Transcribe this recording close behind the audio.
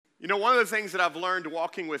You know, one of the things that I've learned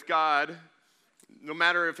walking with God, no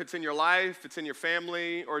matter if it's in your life, it's in your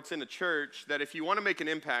family, or it's in a church, that if you want to make an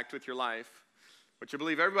impact with your life, which I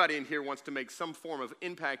believe everybody in here wants to make some form of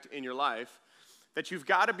impact in your life, that you've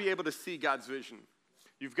got to be able to see God's vision.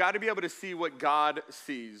 You've got to be able to see what God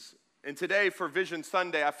sees. And today for Vision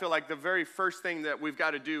Sunday, I feel like the very first thing that we've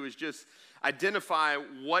got to do is just identify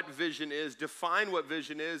what vision is, define what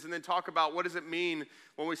vision is, and then talk about what does it mean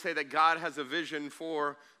when we say that God has a vision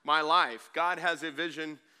for my life. God has a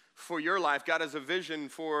vision for your life. God has a vision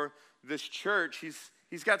for this church.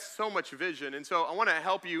 He's got so much vision. And so I want to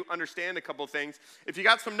help you understand a couple of things. If you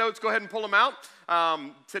got some notes, go ahead and pull them out.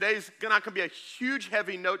 Today's not going to be a huge,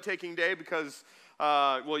 heavy note-taking day because,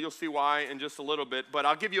 well, you'll see why in just a little bit. But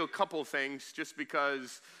I'll give you a couple of things just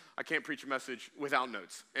because I can't preach a message without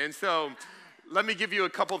notes. And so let me give you a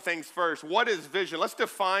couple of things first. What is vision? Let's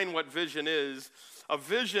define what vision is. A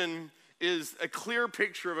vision is a clear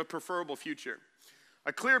picture of a preferable future.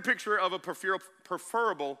 A clear picture of a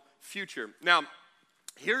preferable future. Now,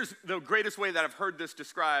 here's the greatest way that I've heard this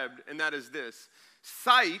described, and that is this.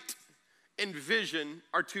 Sight and vision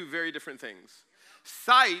are two very different things.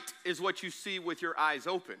 Sight is what you see with your eyes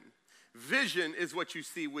open. Vision is what you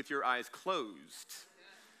see with your eyes closed.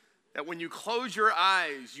 That when you close your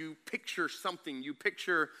eyes, you picture something, you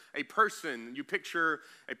picture a person, you picture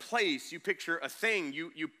a place, you picture a thing,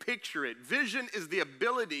 you picture it. Vision is the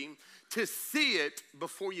ability to see it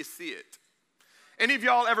before you see it. Any of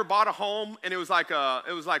y'all ever bought a home and it was like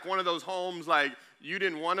one of those homes like you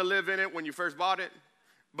didn't want to live in it when you first bought it,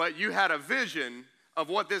 but you had a vision of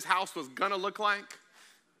what this house was gonna look like?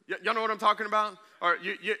 Y'all know what I'm talking about? Or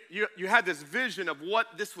you had this vision of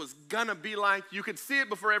what this was gonna be like. You could see it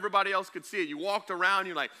before everybody else could see it. You walked around,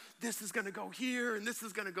 you're like, this is gonna go here, and this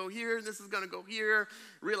is gonna go here, and this is gonna go here,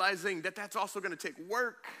 realizing that that's also gonna take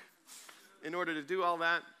work in order to do all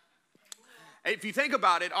that. If you think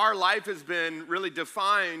about it, our life has been really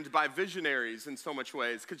defined by visionaries in so much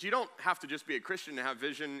ways, because you don't have to just be a Christian to have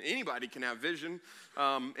vision. Anybody can have vision.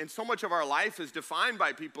 And so much of our life is defined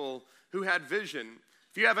by people who had vision.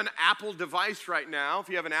 If you have an Apple device right now, if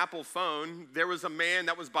you have an Apple phone, there was a man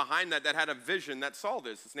that was behind that had a vision that saw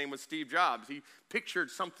this. His name was Steve Jobs. He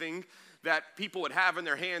pictured something that people would have in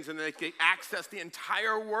their hands and they could access the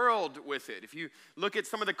entire world with it. If you look at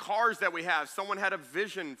some of the cars that we have, someone had a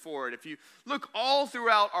vision for it. If you look all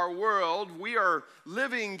throughout our world, we are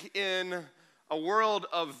living in a world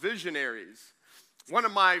of visionaries. One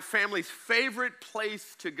of my family's favorite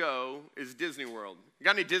place to go is Disney World. You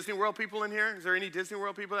got any Disney World people in here? Is there any Disney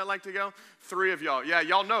World people that like to go? 3 of y'all. Yeah,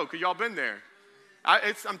 y'all know because y'all been there.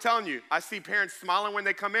 I'm telling you, I see parents smiling when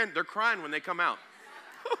they come in. They're crying when they come out.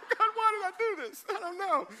 Oh, God, why did I do this? I don't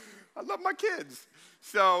know. I love my kids.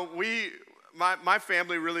 So my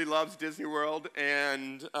family really loves Disney World.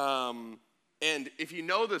 And if you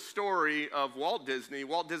know the story of Walt Disney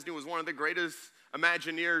was one of the greatest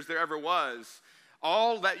Imagineers there ever was.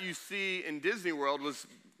 All that you see in Disney World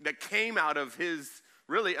that came out of his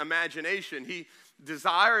really imagination. He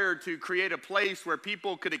desired to create a place where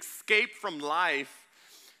people could escape from life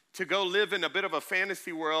to go live in a bit of a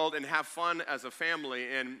fantasy world and have fun as a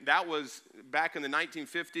family. And that was back in the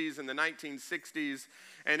 1950s and the 1960s.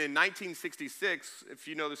 And in 1966, if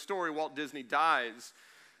you know the story, Walt Disney dies.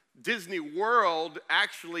 Disney World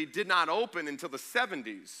actually did not open until the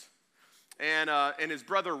 70s. And his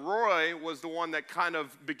brother Roy was the one that kind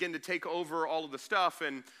of began to take over all of the stuff.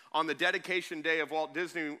 And on the dedication day of Walt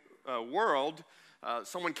Disney World,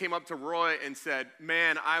 someone came up to Roy and said,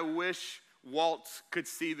 "Man, I wish Walt could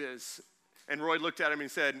see this." And Roy looked at him and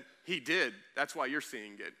said, "He did. That's why you're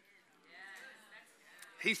seeing it."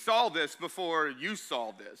 He saw this before you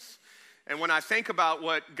saw this. And when I think about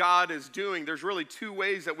what God is doing, there's really 2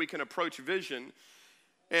 ways that we can approach vision.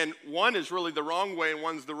 And one is really the wrong way and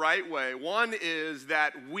one's the right way. One is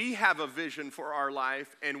that we have a vision for our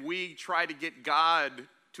life and we try to get God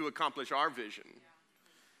to accomplish our vision.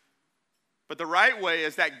 But the right way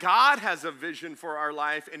is that God has a vision for our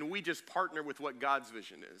life and we just partner with what God's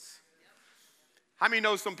vision is. How many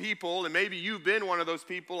know some people, and maybe you've been one of those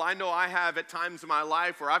people, I know I have at times in my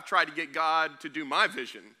life where I've tried to get God to do my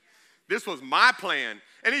vision. This was my plan.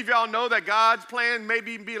 Any of y'all know that God's plan may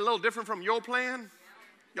be a little different from your plan?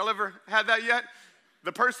 Y'all ever had that yet?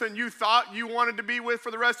 The person you thought you wanted to be with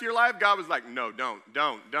for the rest of your life, God was like, "No, don't.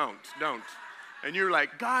 And you're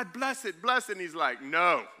like, "God, bless it. And he's like,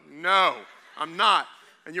 no, I'm not."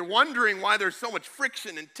 And you're wondering why there's so much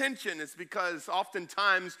friction and tension. It's because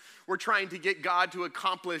oftentimes we're trying to get God to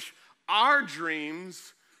accomplish our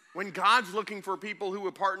dreams when God's looking for people who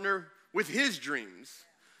would partner with his dreams.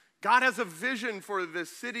 God has a vision for this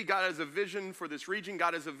city. God has a vision for this region.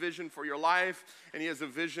 God has a vision for your life, and he has a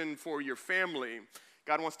vision for your family.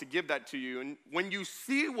 God wants to give that to you. And when you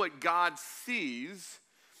see what God sees,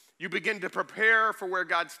 you begin to prepare for where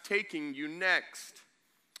God's taking you next.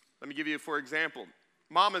 Let me give you, for example,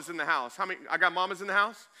 mamas in the house. How many? I got mamas in the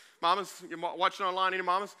house? Mamas, you're watching online, any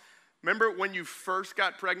mamas? Remember when you first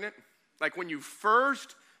got pregnant? Like when you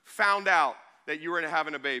first found out that you were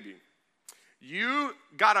having a baby. You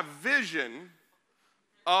got a vision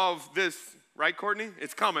of this, right, Courtney?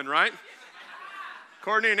 It's coming, right?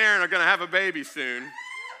 Courtney and Aaron are going to have a baby soon.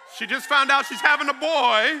 She just found out she's having a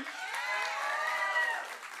boy.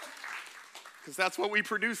 Because that's what we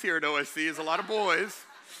produce here at OSC is a lot of boys.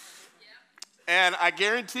 And I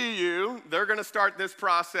guarantee you, they're going to start this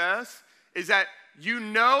process, is that you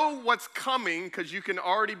know what's coming because you can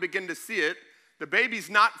already begin to see it. The baby's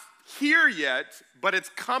not here yet, but it's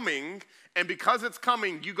coming. And because it's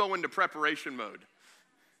coming, you go into preparation mode.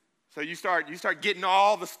 So you start getting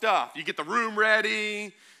all the stuff. You get the room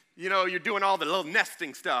ready. You know, you're doing all the little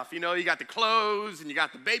nesting stuff. You know, you got the clothes and you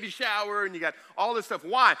got the baby shower and you got all this stuff.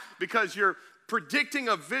 Why? Because you're predicting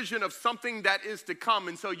a vision of something that is to come.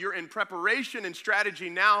 And so you're in preparation and strategy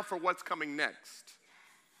now for what's coming next.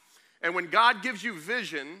 And when God gives you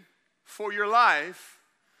vision for your life,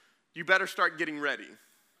 you better start getting ready.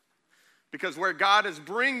 Because where God is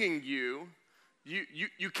bringing you,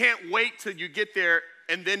 you can't wait till you get there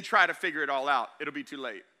and then try to figure it all out. It'll be too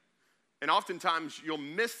late. And oftentimes you'll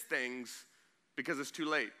miss things because it's too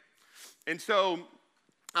late. And so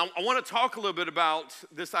I want to talk a little bit about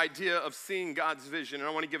this idea of seeing God's vision. And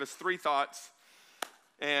I want to give us 3 thoughts,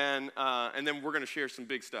 and then we're going to share some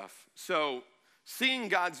big stuff. So seeing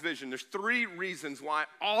God's vision, there's 3 reasons why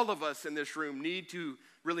all of us in this room need to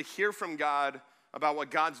really hear from God about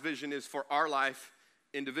what God's vision is for our life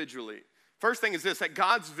individually. First thing is this, that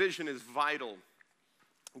God's vision is vital.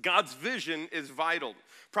 God's vision is vital.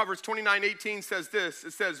 Proverbs 29:18 says this.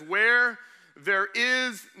 It says, where there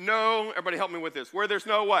is no, everybody help me with this. Where there's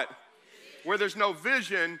no what? Where there's no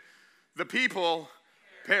vision, the people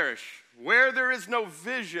perish. Where there is no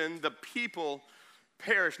vision, the people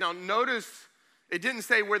perish. Now notice, it didn't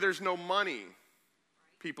say where there's no money,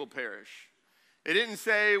 people perish. It didn't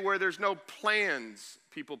say where there's no plans,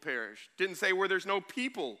 people perish. It didn't say where there's no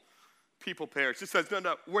people, people perish. It says,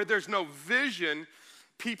 no, where there's no vision,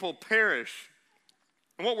 people perish.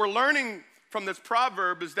 And what we're learning from this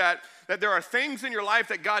proverb is that there are things in your life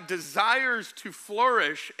that God desires to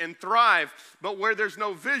flourish and thrive, but where there's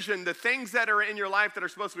no vision, the things that are in your life that are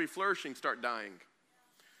supposed to be flourishing start dying.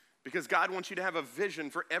 Because God wants you to have a vision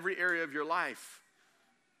for every area of your life.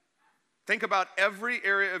 Think about every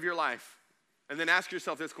area of your life. And then ask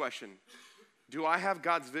yourself this question, do I have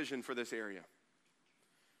God's vision for this area?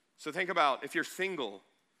 So think about if you're single,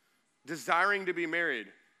 desiring to be married,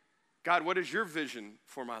 God, what is your vision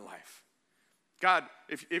for my life? God,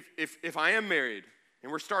 if I am married and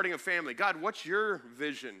we're starting a family, God, what's your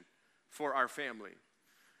vision for our family?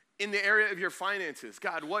 In the area of your finances,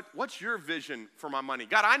 God, what's your vision for my money?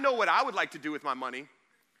 God, I know what I would like to do with my money.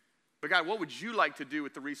 But God, what would you like to do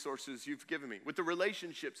with the resources you've given me, with the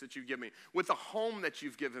relationships that you've given me, with the home that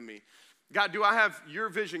you've given me? God, do I have your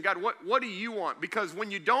vision? God, what do you want? Because when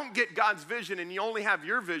you don't get God's vision and you only have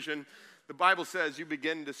your vision, the Bible says you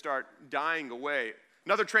begin to start dying away.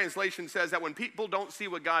 Another translation says that when people don't see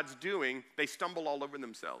what God's doing, they stumble all over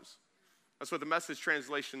themselves. That's what the Message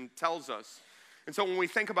translation tells us. And so when we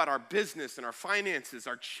think about our business and our finances,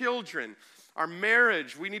 our children, our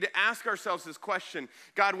marriage, we need to ask ourselves this question,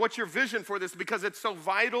 God, what's your vision for this? Because it's so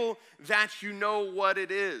vital that you know what it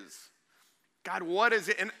is. God, what is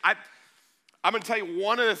it? And I'm going to tell you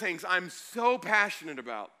one of the things I'm so passionate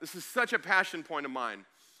about, this is such a passion point of mine,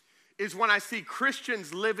 is when I see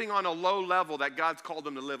Christians living on a low level that God's called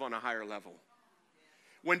them to live on a higher level.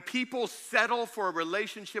 When people settle for a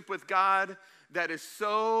relationship with God that is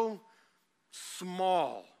so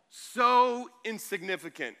small, so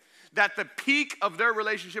insignificant, that the peak of their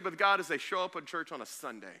relationship with God is they show up at church on a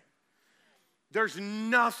Sunday. There's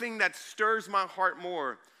nothing that stirs my heart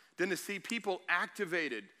more than to see people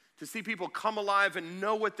activated, to see people come alive and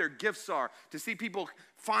know what their gifts are, to see people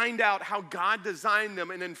find out how God designed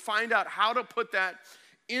them and then find out how to put that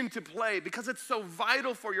into play because it's so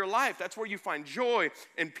vital for your life. That's where you find joy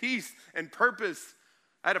and peace and purpose.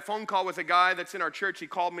 I had a phone call with a guy that's in our church. He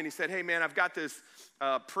called me and he said, hey man, I've got this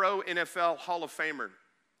pro NFL Hall of Famer.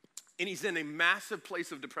 And he's in a massive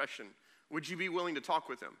place of depression. Would you be willing to talk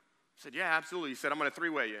with him? I said, yeah, absolutely. He said, I'm going to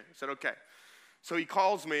 3-way you. I said, okay. So he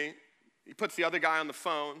calls me. He puts the other guy on the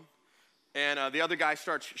phone. And the other guy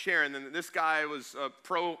starts sharing. And this guy was a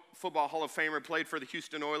pro football Hall of Famer, played for the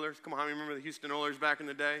Houston Oilers. Come on, how many remember the Houston Oilers back in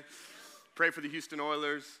the day? Pray for the Houston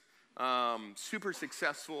Oilers. Super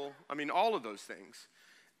successful. I mean, all of those things.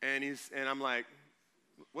 And I'm like,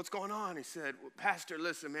 what's going on? He said, well, Pastor,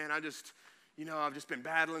 listen, man, I've just been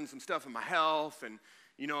battling some stuff in my health, and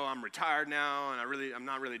I'm retired now, and I'm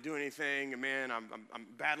not really doing anything, and man, I'm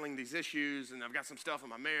battling these issues, and I've got some stuff in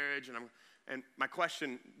my marriage, and my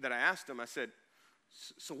question that I asked him, I said,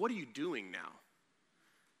 so what are you doing now?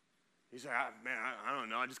 He's like, man, I don't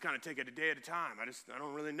know. I just kind of take it a day at a time. I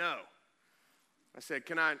don't really know. I said,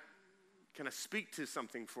 can I speak to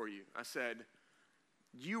something for you? I said,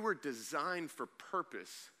 you were designed for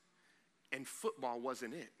purpose, and football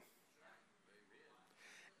wasn't it.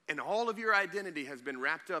 And all of your identity has been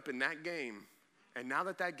wrapped up in that game. And now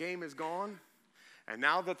that game is gone, and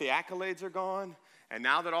now that the accolades are gone, and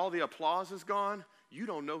now that all the applause is gone, you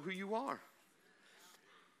don't know who you are.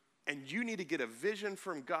 And you need to get a vision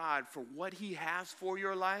from God for what he has for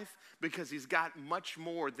your life, because he's got much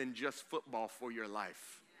more than just football for your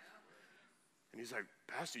life. And he's like,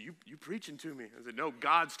 Pastor, you preaching to me. I said, no,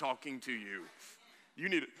 God's talking to you. You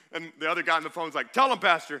need it. And the other guy on the phone's like, tell him,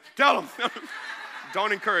 Pastor, tell him.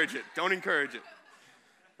 Don't encourage it. Don't encourage it.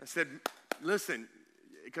 I said, listen,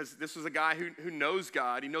 because this was a guy who knows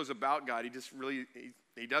God. He knows about God.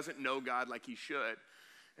 He doesn't know God like he should.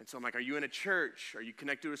 And so I'm like, are you in a church? Are you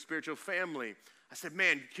connected to a spiritual family? I said,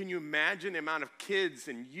 man, can you imagine the amount of kids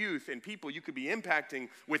and youth and people you could be impacting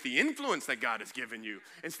with the influence that God has given you,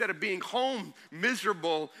 instead of being home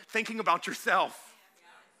miserable thinking about yourself?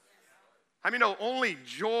 I mean, no, only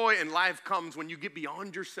joy in life comes when you get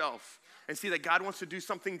beyond yourself and see that God wants to do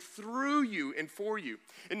something through you and for you.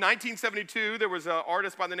 In 1972, there was an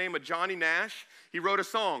artist by the name of Johnny Nash. He wrote a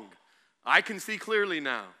song, I Can See Clearly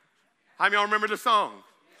Now. How many of y'all remember the song?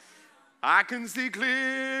 I can see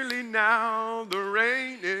clearly now, the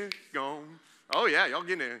rain is gone. Oh yeah, y'all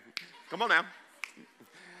getting it. Come on now.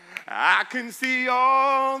 I can see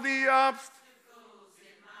all the obstacles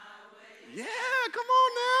in my way. Yeah, come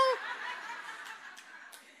on now.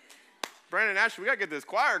 Brandon Ashley, we got to get this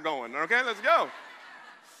choir going, okay? Let's go.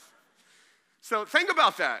 So think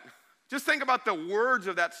about that. Just think about the words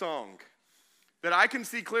of that song. That I can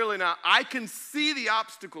see clearly now. I can see the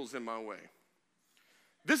obstacles in my way.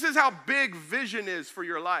 This is how big vision is for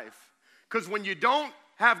your life. Because when you don't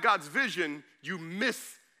have God's vision, you miss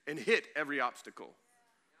and hit every obstacle.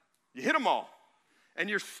 You hit them all.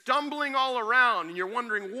 And you're stumbling all around and you're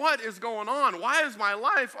wondering, what is going on? Why is my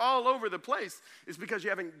life all over the place? It's because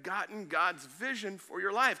you haven't gotten God's vision for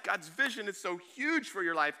your life. God's vision is so huge for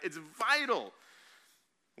your life. It's vital.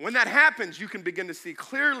 When that happens, you can begin to see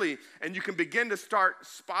clearly, and you can begin to start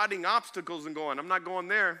spotting obstacles and going, I'm not going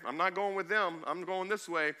there. I'm not going with them. I'm going this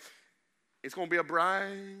way. It's going to be a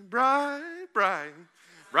bright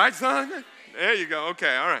sun. There you go.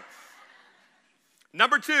 Okay, all right.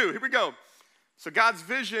 Number 2, here we go. So God's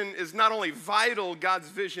vision is not only vital, God's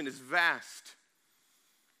vision is vast.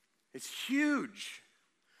 It's huge.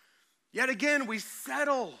 Yet again, we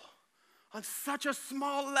settle on such a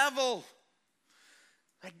small level.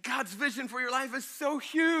 Like, God's vision for your life is so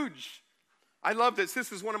huge. I love this.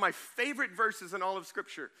 This is one of my favorite verses in all of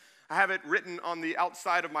Scripture. I have it written on the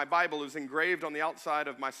outside of my Bible. It was engraved on the outside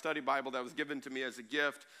of my study Bible that was given to me as a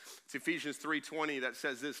gift. It's Ephesians 3:20 that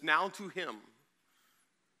says this, now to him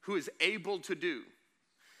who is able to do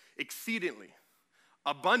exceedingly,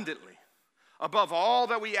 abundantly, above all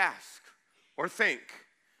that we ask or think,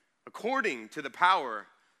 according to the power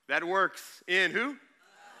that works in who?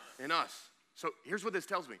 In us. So here's what this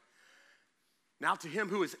tells me. Now to him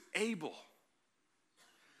who is able.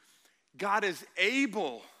 God is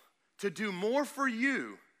able to do more for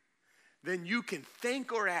you than you can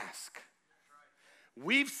think or ask.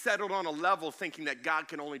 We've settled on a level thinking that God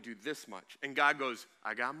can only do this much. And God goes,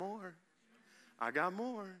 I got more. I got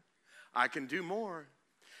more. I can do more.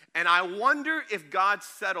 And I wonder if God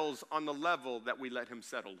settles on the level that we let him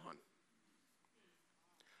settle on.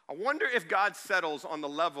 I wonder if God settles on the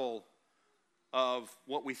level of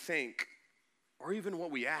what we think or even what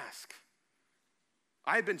we ask.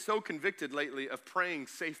 I've been so convicted lately of praying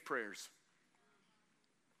safe prayers.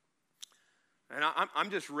 And I'm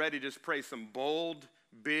just ready to just pray some bold,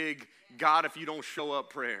 big, God, if you don't show up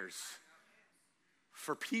prayers.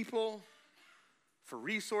 For people, for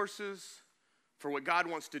resources, for what God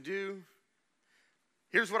wants to do.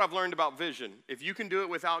 Here's what I've learned about vision. If you can do it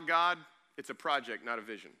without God, it's a project, not a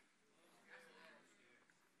vision.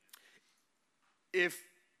 If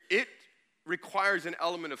it requires an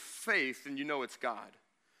element of faith, then you know it's God.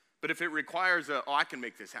 But if it requires I can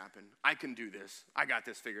make this happen. I can do this. I got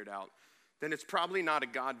this figured out. then it's probably not a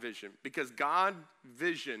God vision, because God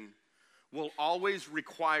vision will always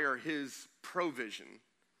require his provision.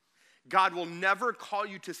 God will never call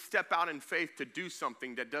you to step out in faith to do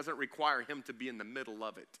something that doesn't require him to be in the middle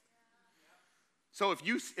of it. So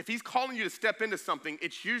if he's calling you to step into something,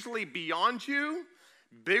 it's usually beyond you,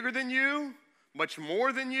 bigger than you, much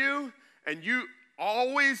more than you, and you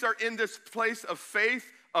always are in this place of faith,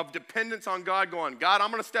 of dependence on God, going, God, I'm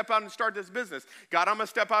going to step out and start this business. God, I'm going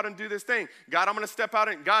to step out and do this thing. God, I'm going to step out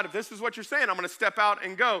and, God, if this is what you're saying, I'm going to step out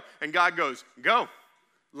and go. And God goes, go.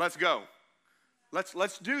 Let's go.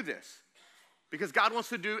 Let's do this. Because God wants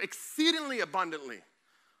to do exceedingly abundantly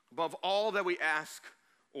above all that we ask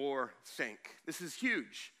or think. This is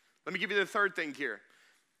huge. Let me give you the third thing here.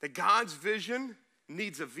 That God's vision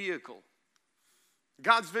needs a vehicle.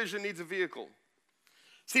 God's vision needs a vehicle.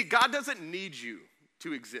 See, God doesn't need you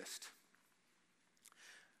to exist.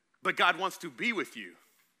 But God wants to be with you.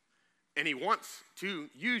 And he wants to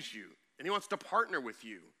use you. And he wants to partner with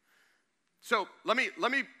you. So let me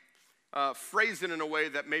phrase it in a way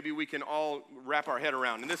that maybe we can all wrap our head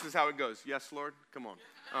around. And this is how it goes. Yes, Lord? Come on.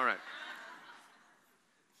 All right.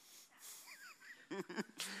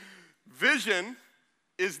 Vision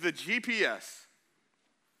is the GPS.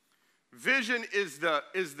 Vision is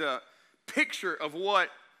the picture of what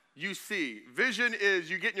you see. Vision is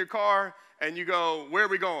you get in your car and you go, where are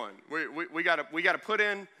we going? We got to put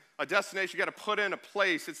in a destination. You got to put in a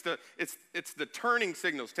place. It's the turning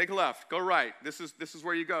signals. Take a left, go right. This is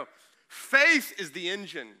where you go. Faith is the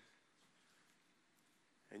engine,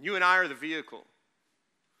 and you and I are the vehicle.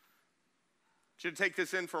 I should take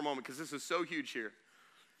this in for a moment because this is so huge here.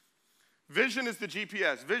 Vision is the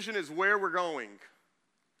GPS. Vision is where we're going.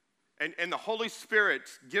 And the Holy Spirit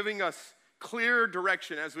giving us clear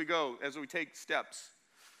direction as we go, as we take steps.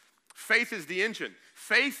 Faith is the engine.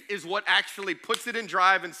 Faith is what actually puts it in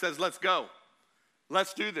drive and says, let's go.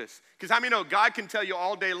 Let's do this. Because how many know God can tell you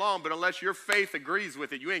all day long, but unless your faith agrees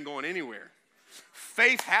with it, you ain't going anywhere.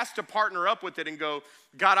 Faith has to partner up with it and go,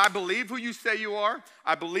 God, I believe who you say you are.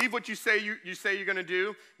 I believe what you say you're going to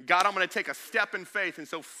do. God, I'm going to take a step in faith. And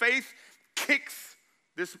so faith kicks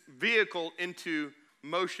this vehicle into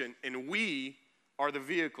motion, and we are the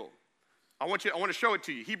vehicle. I want to show it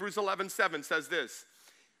to you. Hebrews 11:7 says this.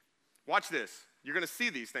 Watch this. You're going to see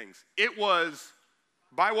these things. It was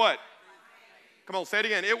by what? Come on, say it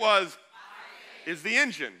again. It was is the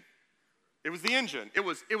engine. It was the engine. It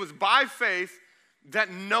was by faith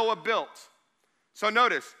that Noah built. So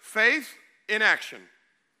notice, faith in action.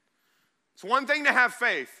 It's one thing to have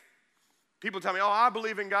faith. People tell me, oh, I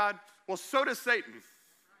believe in God. Well, so does Satan.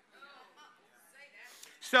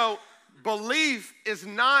 So belief is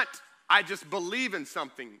not, I just believe in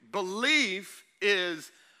something. Belief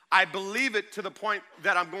is, I believe it to the point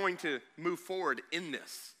that I'm going to move forward in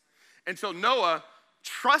this. And so Noah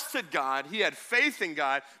trusted God. He had faith in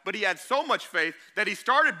God, but he had so much faith that he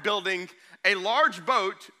started building a large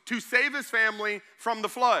boat to save his family from the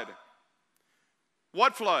flood.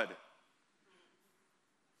 What flood?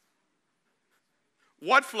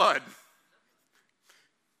 What flood?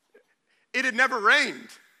 It had never rained.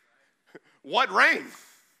 What rain?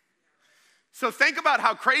 So think about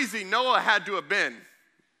how crazy Noah had to have been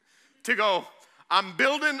to go, I'm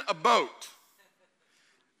building a boat.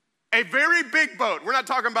 A very big boat. We're not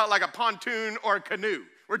talking about like a pontoon or a canoe.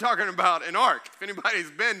 We're talking about an ark. If anybody's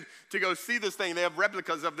been to go see this thing, they have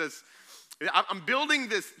replicas of this. I'm building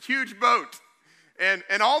this huge boat, and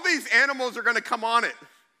all these animals are going to come on it.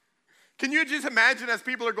 Can you just imagine as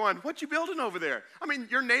people are going, what you building over there? I mean,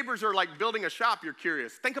 your neighbors are like building a shop, you're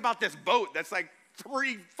curious. Think about this boat that's like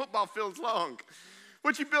 3 football fields long.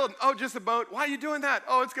 What you building? Oh, just a boat. Why are you doing that?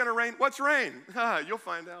 Oh, it's going to rain. What's rain? You'll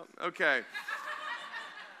find out. Okay.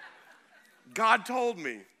 God told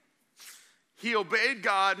me. He obeyed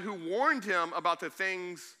God who warned him about the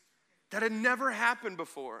things that had never happened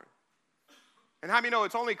before. And how many know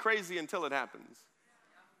it's only crazy until it happens?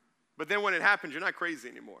 But then when it happens, you're not crazy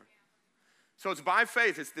anymore. So it's by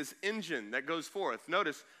faith. It's this engine that goes forth.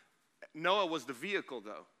 Notice, Noah was the vehicle,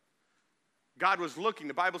 though. God was looking.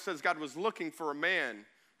 The Bible says God was looking for a man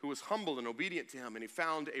who was humble and obedient to him, and he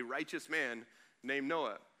found a righteous man named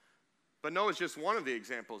Noah. But Noah's just one of the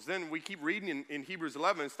examples. Then we keep reading in Hebrews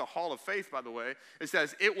 11. It's the hall of faith, by the way. It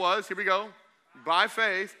says, it was, here we go, by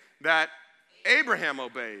faith that Abraham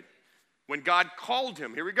obeyed. When God called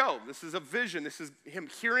him, here we go. This is a vision. This is him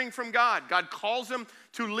hearing from God. God calls him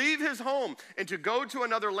to leave his home and to go to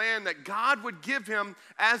another land that God would give him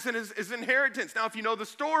as his inheritance. Now, if you know the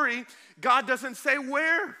story, God doesn't say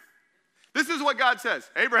where. This is what God says.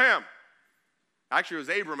 Abraham. Actually, it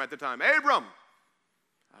was Abram at the time. Abram.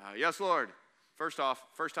 Yes, Lord. First off,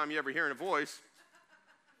 first time you ever hearing a voice,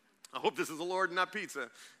 I hope this is the Lord and not pizza.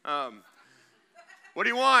 What do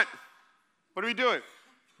you want? What are we doing?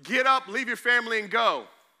 Get up, leave your family, and go.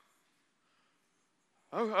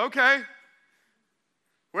 Oh, okay.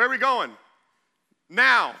 Where are we going?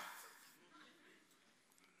 Now.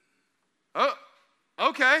 Oh,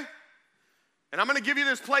 okay. And I'm going to give you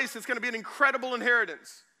this place. It's going to be an incredible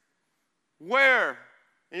inheritance. Where?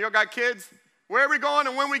 And you got kids? Where are we going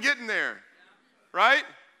and when are we getting there? Right?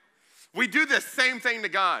 We do the same thing to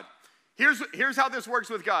God. Here's how this works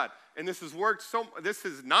with God. And this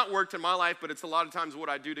has not worked in my life, but it's a lot of times what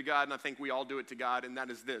I do to God, and I think we all do it to God, and that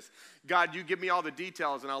is this. God, you give me all the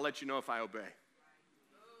details, and I'll let you know if I obey.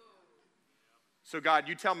 So God,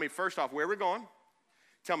 you tell me first off where we're going.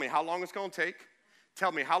 Tell me how long it's going to take.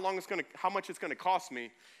 Tell me how much it's going to cost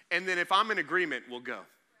me. And then if I'm in agreement, we'll go.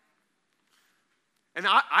 And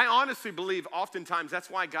I honestly believe oftentimes that's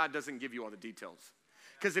why God doesn't give you all the details.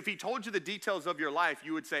 Because if he told you the details of your life,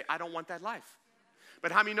 you would say, I don't want that life.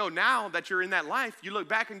 But how many know now that you're in that life, you look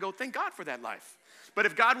back and go, thank God for that life. But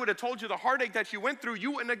if God would have told you the heartache that you went through,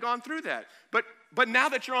 you wouldn't have gone through that. But now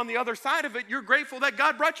that you're on the other side of it, you're grateful that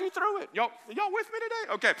God brought you through it. Y'all with me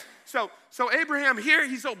today? Okay, so Abraham here,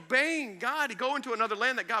 he's obeying God. He go into another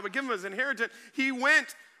land that God would give him as inheritance. He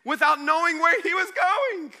went without knowing where he was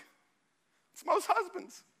going. It's most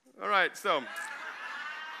husbands. All right, so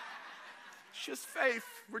it's just faith.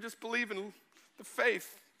 We're just believing the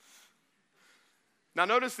faith. Now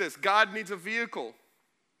notice this, God needs a vehicle.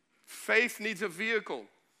 Faith needs a vehicle.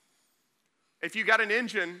 If you got an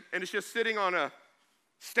engine and it's just sitting on a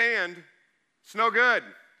stand, it's no good.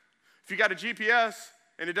 If you got a GPS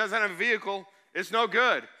and it doesn't have a vehicle, it's no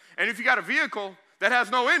good. And if you got a vehicle that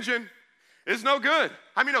has no engine, it's no good.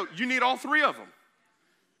 I mean, no, you need all three of them.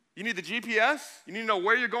 You need the GPS, you need to know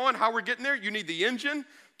where you're going, how we're getting there. You need the engine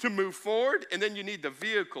to move forward, and then you need the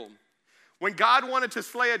vehicle. When God wanted to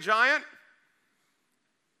slay a giant,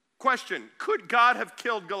 question, could God have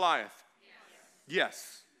killed Goliath?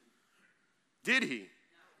 Yes. Did he?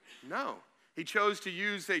 No. He chose to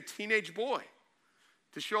use a teenage boy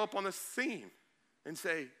to show up on the scene and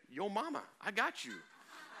say, yo mama, I got you.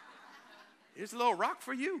 Here's a little rock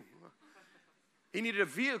for you. He needed a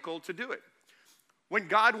vehicle to do it. When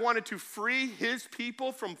God wanted to free his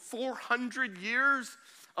people from 400 years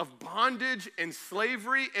of bondage and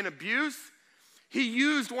slavery and abuse, he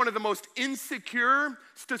used one of the most insecure,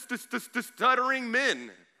 stuttering men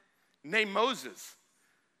named Moses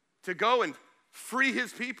to go and free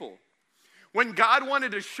his people. When God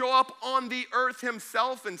wanted to show up on the earth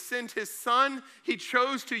himself and send his son, he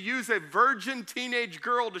chose to use a virgin teenage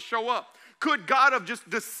girl to show up. Could God have just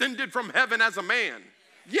descended from heaven as a man?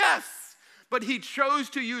 Yes. But he chose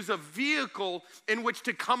to use a vehicle in which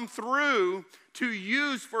to come through to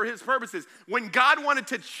use for his purposes. When God wanted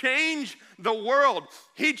to change the world,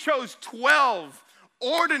 he chose 12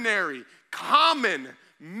 ordinary, common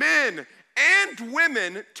men and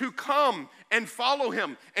women to come and follow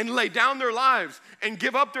him and lay down their lives and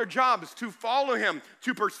give up their jobs to follow him,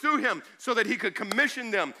 to pursue him so that he could commission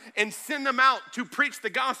them and send them out to preach the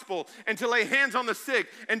gospel and to lay hands on the sick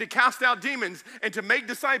and to cast out demons and to make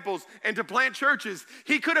disciples and to plant churches.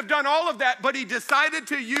 He could have done all of that, but he decided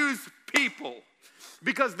to use people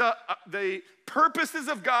because the purposes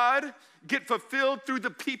of God get fulfilled through the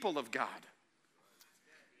people of God.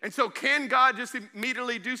 And so can God just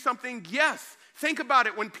immediately do something? Yes. Think about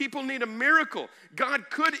it. When people need a miracle, God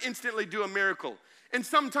could instantly do a miracle. And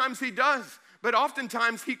sometimes he does. But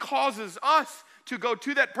oftentimes he causes us to go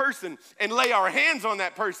to that person and lay our hands on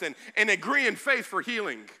that person and agree in faith for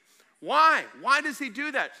healing. Why? Why does he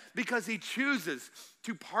do that? Because he chooses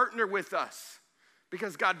to partner with us.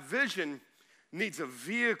 Because God's vision needs a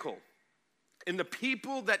vehicle. And the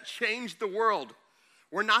people that changed the world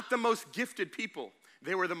were not the most gifted people.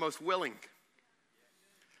 They were the most willing.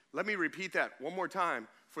 Let me repeat that one more time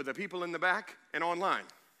for the people in the back and online.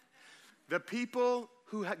 The people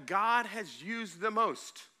who God has used the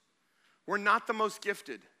most were not the most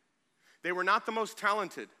gifted. They were not the most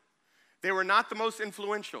talented. They were not the most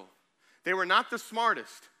influential. They were not the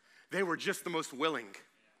smartest. They were just the most willing.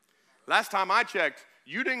 Last time I checked,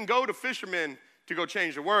 you didn't go to fishermen to go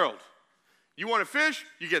change the world. You want to fish?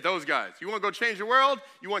 You get those guys. You want to go change the world?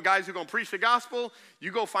 You want guys who are going to preach the gospel?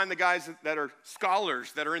 You go find the guys that are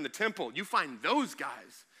scholars, that are in the temple. You find those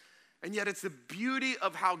guys. And yet it's the beauty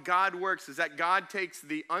of how God works is that God takes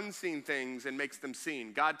the unseen things and makes them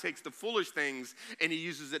seen. God takes the foolish things and he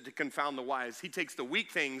uses it to confound the wise. He takes the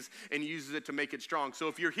weak things and he uses it to make it strong. So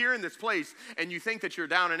if you're here in this place and you think that you're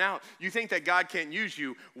down and out, you think that God can't use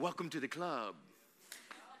you, welcome to the club.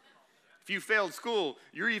 If you failed school,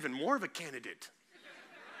 you're even more of a candidate.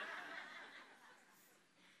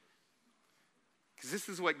 Because this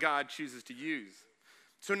is what God chooses to use.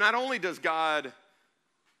 So not only does God's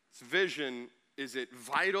vision, is it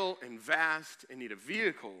vital and vast and need a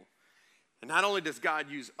vehicle, and not only does God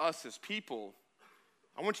use us as people,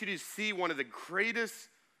 I want you to see one of the greatest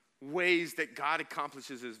ways that God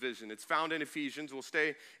accomplishes his vision. It's found in Ephesians. We'll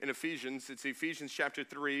stay in Ephesians. It's Ephesians chapter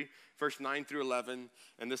 3, verse 9 through 11,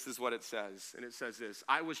 and this is what it says. And it says this: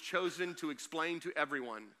 I was chosen to explain to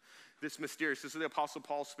everyone this mysterious, this is the Apostle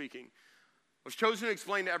Paul speaking, I was chosen to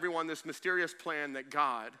explain to everyone this mysterious plan that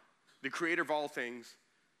God, the creator of all things,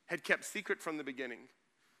 had kept secret from the beginning.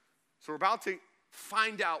 So we're about to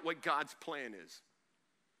find out what God's plan is.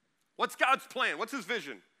 What's God's plan? What's his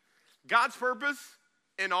vision? God's purpose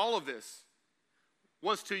in all of this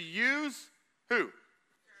was to use who? Church.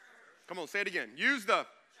 Come on, say it again. Use the church.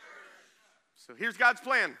 So here's God's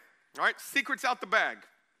plan. All right, secrets out the bag.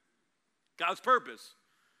 God's purpose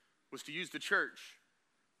was to use the church.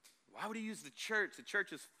 Why would he use the church? The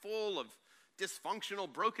church is full of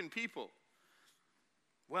dysfunctional, broken people.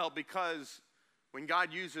 Well, because when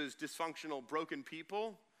God uses dysfunctional, broken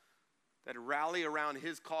people that rally around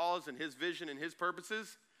his cause and his vision and his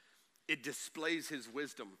purposes, it displays his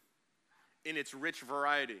wisdom in its rich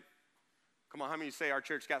variety. Come on, how many of you say our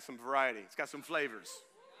church got some variety? It's got some flavors,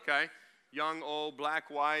 okay? Young, old, black,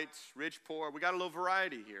 white, rich, poor. We got a little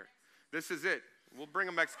variety here. This is it. We'll bring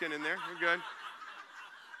a Mexican in there. We're good.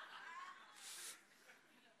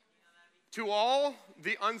 To all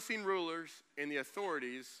the unseen rulers and the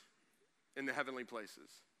authorities in the heavenly places.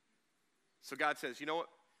 So God says, you know what?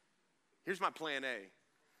 Here's my plan A.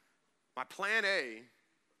 My plan A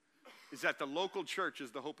is that the local church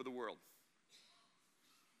is the hope of the world.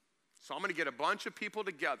 So I'm going to get a bunch of people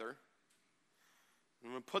together.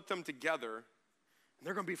 I'm going to put them together. And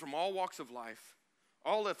they're going to be from all walks of life,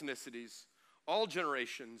 all ethnicities, all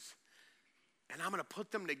generations. And I'm going to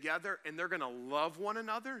put them together, and they're going to love one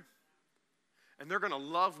another. And they're going to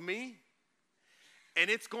love me, and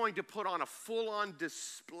it's going to put on a full-on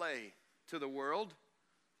display to the world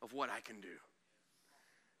of what I can do.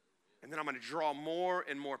 And then I'm going to draw more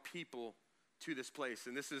and more people to this place.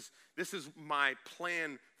 And this is my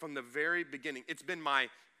plan from the very beginning. It's been my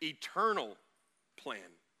eternal plan.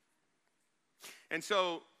 And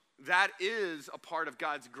so that is a part of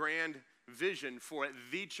God's grand vision for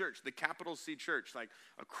the church, the capital C church, like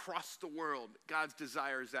across the world. God's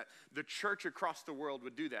desire is that the church across the world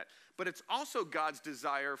would do that. But it's also God's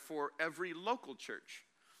desire for every local church,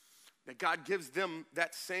 that God gives them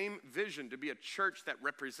that same vision to be a church that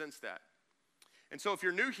represents that. And so if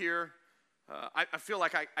you're new here, I feel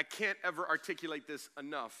like I can't ever articulate this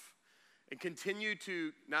enough and continue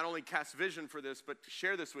to not only cast vision for this, but to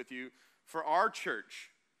share this with you for our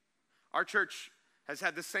church. Our church has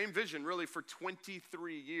had the same vision really for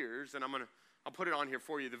 23 years, and I'll put it on here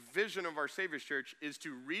for you. The vision of our Savior's Church is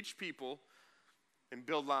to reach people and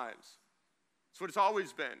build lives. That's what it's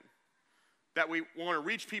always been, that we want to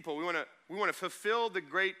reach people. We want to fulfill the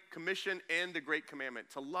Great Commission and the Great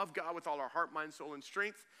Commandment, to love God with all our heart, mind, soul, and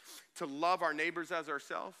strength, to love our neighbors as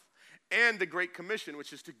ourselves, and the Great Commission,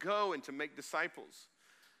 which is to go and to make disciples.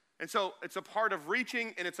 And so it's a part of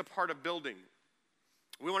reaching, and it's a part of building.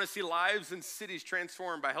 We want to see lives and cities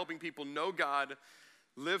transformed by helping people know God,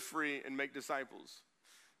 live free, and make disciples.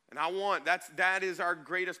 And that is our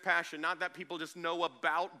greatest passion. Not that people just know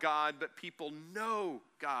about God, but people know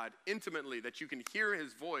God intimately, that you can hear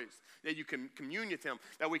his voice, that you can commune with him,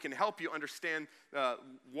 that we can help you understand,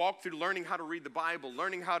 walk through learning how to read the Bible,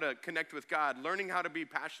 learning how to connect with God, learning how to be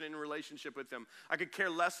passionate in relationship with him. I could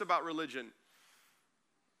care less about religion.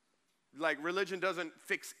 Like, religion doesn't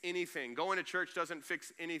fix anything. Going to church doesn't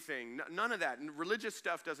fix anything. None of that. And religious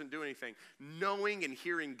stuff doesn't do anything. Knowing and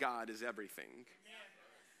hearing God is everything. Amen.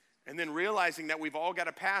 And then realizing that we've all got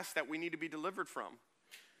a past that we need to be delivered from.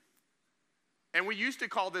 And we used to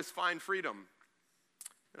call this find freedom.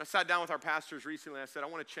 And I sat down with our pastors recently. I said, I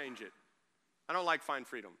want to change it. I don't like find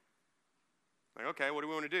freedom. Like, okay, what do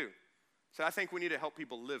we want to do? So I think we need to help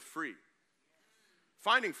people live free.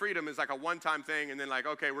 Finding freedom is like a one-time thing and then like,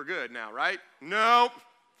 okay, we're good now, right? Nope.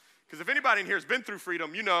 Because if anybody in here has been through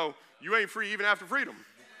freedom, you know you ain't free even after freedom.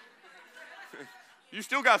 You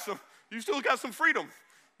still got some freedom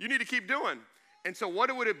you need to keep doing. And so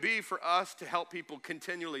what would it be for us to help people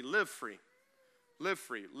continually live free? Live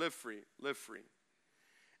free, live free, live free.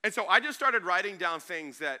 And so I just started writing down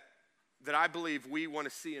things that I believe we want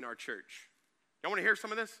to see in our church. Y'all want to hear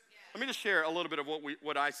some of this? Yeah. Let me just share a little bit of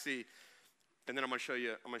what I see. And then I'm going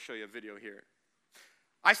to show you a video here.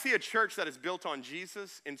 I see a church that is built on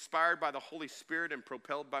Jesus, inspired by the Holy Spirit, and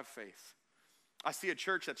propelled by faith. I see a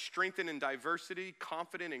church that's strengthened in diversity,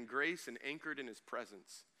 confident in grace, and anchored in his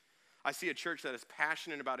presence. I see a church that is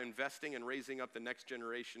passionate about investing and raising up the next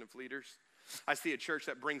generation of leaders. I see a church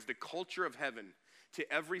that brings the culture of heaven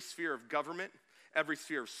to every sphere of government, every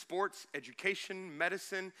sphere of sports, education,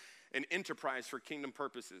 medicine, and enterprise for kingdom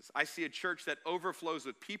purposes. I see a church that overflows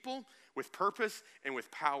with people, with purpose, and with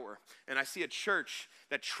power. And I see a church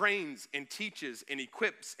that trains and teaches and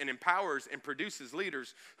equips and empowers and produces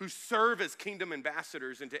leaders who serve as kingdom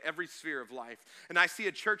ambassadors into every sphere of life. And I see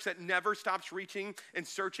a church that never stops reaching and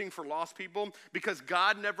searching for lost people because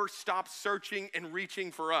God never stops searching and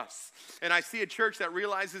reaching for us. And I see a church that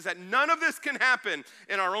realizes that none of this can happen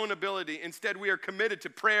in our own ability. Instead, we are committed to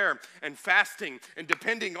prayer and fasting and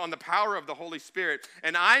depending on the power of the Holy Spirit.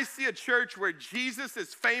 And I see a church where Jesus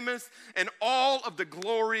is famous and all of the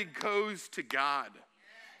glory goes to God.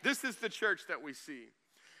 This is the church that we see.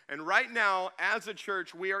 And right now, as a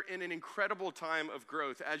church, we are in an incredible time of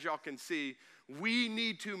growth. As y'all can see, we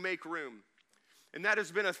need to make room. And that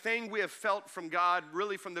has been a thing we have felt from God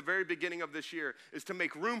really from the very beginning of this year, is to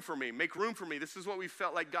make room for me, make room for me. This is what we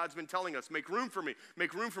felt like God's been telling us, make room for me,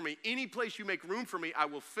 make room for me. Any place you make room for me, I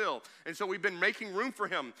will fill. And so we've been making room for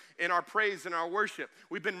him in our praise and our worship.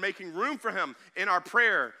 We've been making room for him in our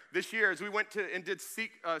prayer this year as we went to and did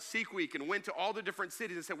Seek Week and went to all the different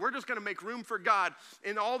cities and said, we're just gonna make room for God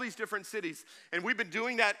in all these different cities. And we've been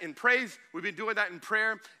doing that in praise, we've been doing that in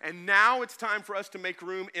prayer, and now it's time for us to make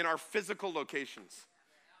room in our physical locations.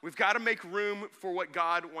 We've got to make room for what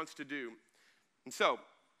God wants to do. And so,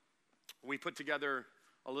 we put together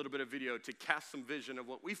a little bit of video to cast some vision of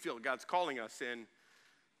what we feel God's calling us in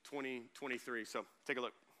 2023. So, take a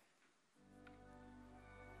look.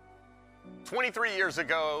 23 years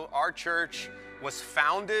ago, our church was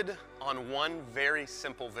founded on one very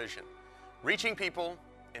simple vision: reaching people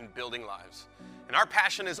and building lives. And our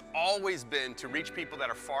passion has always been to reach people that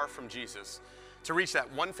are far from Jesus, to reach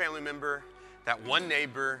that one family member, that one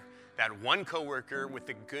neighbor, that one coworker with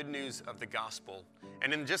the good news of the gospel.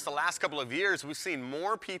 And in just the last couple of years, we've seen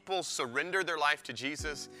more people surrender their life to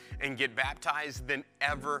Jesus and get baptized than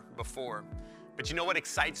ever before. But you know what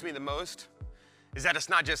excites me the most? Is that it's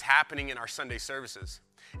not just happening in our Sunday services.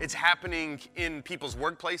 It's happening in people's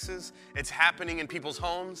workplaces. It's happening in people's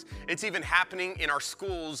homes. It's even happening in our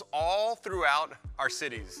schools all throughout our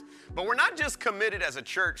cities. But we're not just committed as a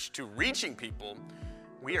church to reaching people.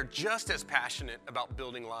 We are just as passionate about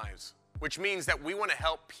building lives, which means that we want to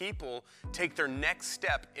help people take their next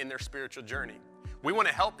step in their spiritual journey. We want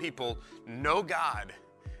to help people know God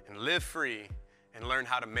and live free and learn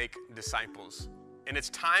how to make disciples. And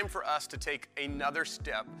it's time for us to take another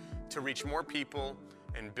step to reach more people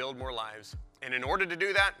and build more lives. And in order to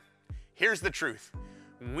do that, here's the truth: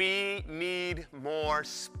 we need more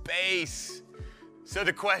space. So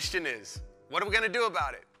the question is, what are we going to do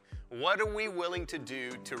about it? What are we willing to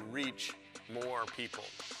do to reach more people?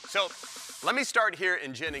 So let me start here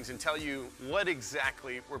in Jennings and tell you what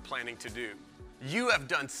exactly we're planning to do. You have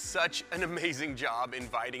done such an amazing job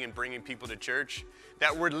inviting and bringing people to church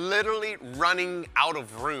that we're literally running out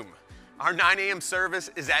of room. Our 9 a.m. service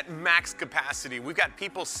is at max capacity. We've got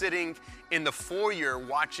people sitting in the foyer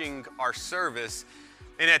watching our service.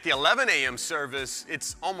 And at the 11 a.m. service,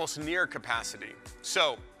 it's almost near capacity.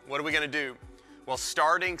 So what are we going to do? Well,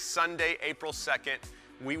 starting Sunday, April 2nd,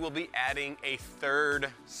 we will be adding a third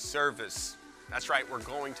service. That's right, we're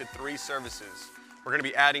going to 3 services. We're going to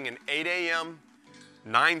be adding an 8 a.m.,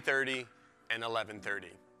 9:30, and 11:30.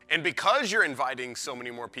 And because you're inviting so many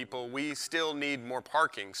more people, we still need more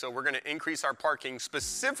parking. So we're going to increase our parking,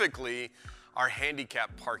 specifically our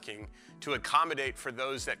handicap parking, to accommodate for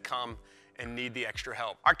those that come and need the extra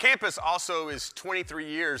help. Our campus also is 23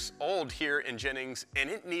 years old here in Jennings, and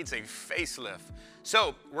it needs a facelift.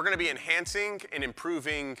 So we're going to be enhancing and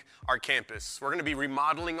improving our campus. We're going to be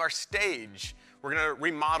remodeling our stage. We're going to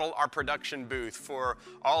remodel our production booth for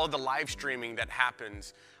all of the live streaming that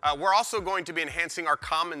happens. We're also going to be enhancing our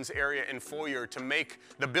commons area and foyer to make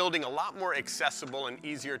the building a lot more accessible and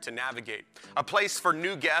easier to navigate. A place for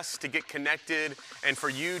new guests to get connected and for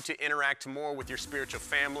you to interact more with your spiritual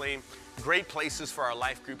family. Great places for our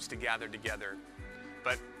life groups to gather together.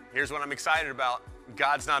 But here's what I'm excited about.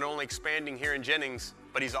 God's not only expanding here in Jennings,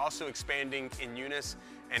 but he's also expanding in Eunice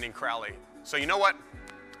and in Crowley. So you know what?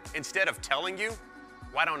 Instead of telling you,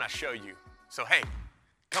 why don't I show you? So hey,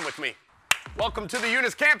 come with me. Welcome to the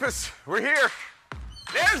Eunice campus. We're here.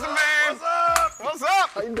 There's the man. What's up? What's up?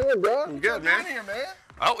 How you doing, bro? I'm good, man. Here, man.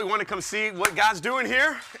 Oh, we want to come see what God's doing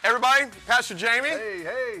here. Everybody, Pastor Jamie.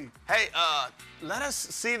 Hey. Hey, let us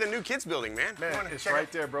see the new kids building, man. Man, it's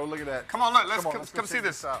right there, bro. Look at that. Come on, let's go come see check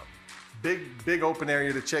this. out. Big open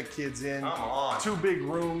area to check kids in. Come on. 2 big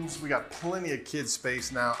rooms. We got plenty of kids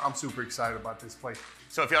space now. I'm super excited about this place.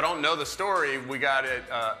 So if y'all don't know the story, we got it.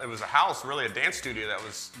 It was a house, really a dance studio that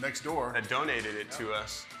was Next door. that donated it to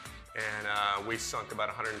us, and we sunk about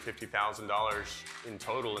 $150,000 in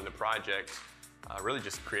total in the project. Really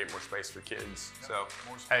just to create more space for kids. So,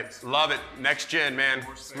 more hey, space. love it. Next gen, man.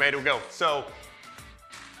 space. Made it go. So,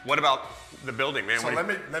 what about the building, man? So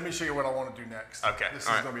let me show you what I want to do next. Okay. This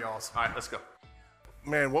all is right. going to be awesome. All right, let's go.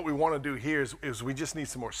 Man, what we want to do here is we just need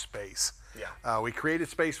some more space. Yeah. We created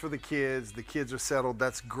space for the kids. The kids are settled.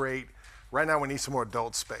 That's great. Right now we need some more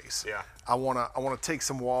adult space. Yeah. I want to take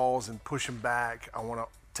some walls and push them back. I want to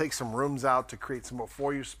take some rooms out to create some more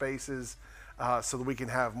foyer spaces so that we can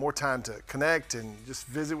have more time to connect and just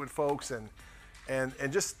visit with folks and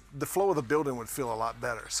just the flow of the building would feel a lot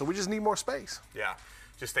better. So we just need more space. Yeah.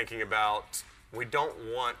 Just thinking about, we don't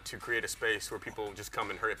want to create a space where people just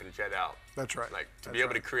come and hurry up and jet out. That's right. Like to That's be able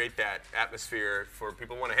right. to create that atmosphere for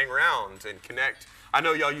people who want to hang around and connect. I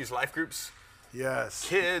know y'all use life groups. Yes.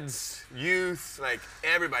 Kids, youth, like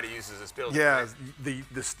everybody uses this building. Yeah,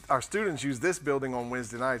 right? our students use this building on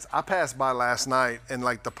Wednesday nights. I passed by last night and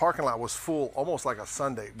like the parking lot was full almost like a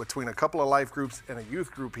Sunday between a couple of life groups and a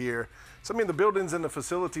youth group here. So I mean the buildings and the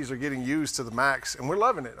facilities are getting used to the max and we're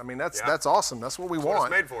loving it. I mean that's awesome. That's what we want. what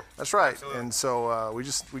it's made for. That's right. Absolutely. And so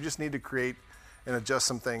we just need to create and adjust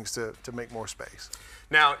some things to make more space.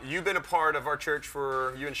 Now, you've been a part of our church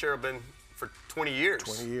you and Cheryl have been for 20 years.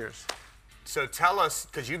 20 years. So tell us,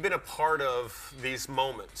 because you've been a part of these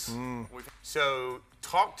moments. So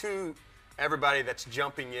talk to everybody that's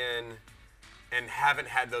jumping in and haven't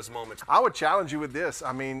had those moments. I would challenge you with this.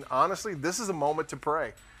 I mean, honestly, this is a moment to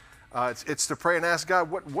pray. It's to pray and ask God,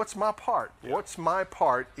 what's my part? Yeah. What's my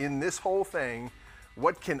part in this whole thing?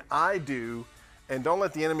 What can I do? And don't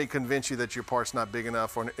let the enemy convince you that your part's not big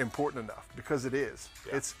enough or important enough, because it is.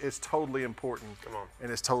 Yeah. It's totally important. Come on.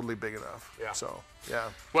 And it's totally big enough. Yeah. So, yeah.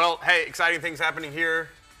 Well, hey, exciting things happening here.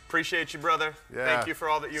 Appreciate you, brother. Yeah. Thank you for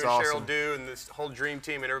all that you It's and Cheryl awesome. do and this whole dream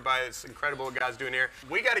team and everybody. It's incredible what guys doing here.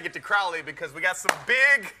 We got to get to Crowley because we got some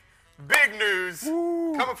big news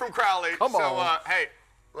coming from Crowley. Come on. Hey,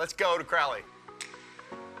 let's go to Crowley.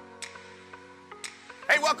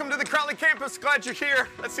 Hey, welcome to the Crowley campus. Glad you're here.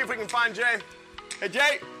 Let's see if we can find Jay. Hey,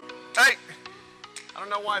 Jay. Hey. I don't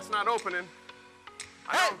know why it's not opening.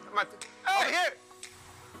 Hey. Here.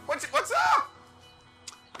 What's up?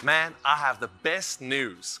 Man, I have the best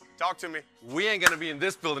news. Talk to me. We ain't gonna be in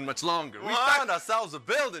this building much longer. We What? found ourselves a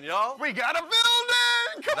building, y'all. We got a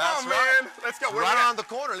building! Come That's on, right. man. Let's go. It's Where right we at? around the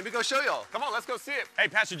corner. Let me go show y'all. Come on, let's go see it. Hey,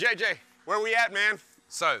 Pastor JJ, where we at, man?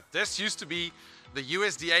 So, this used to be the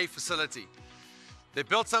USDA facility. They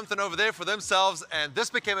built something over there for themselves, and this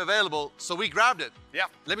became available, so we grabbed it. Yeah.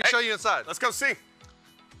 Let me Hey, show you inside. Let's go see.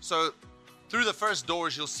 So, through the first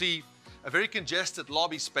doors, you'll see a very congested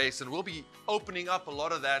lobby space, and we'll be opening up a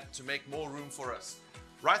lot of that to make more room for us.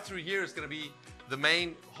 Right through here is going to be the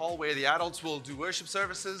main hallway. The adults will do worship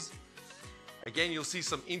services. Again, you'll see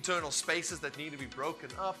some internal spaces that need to be broken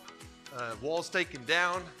up, walls taken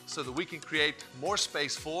down, so that we can create more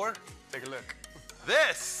space for Take a look.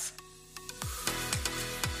 this.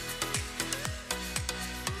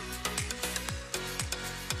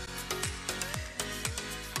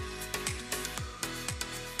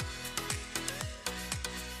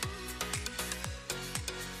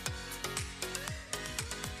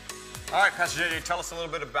 All right, Pastor JJ, tell us a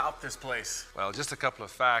little bit about this place. Well, just a couple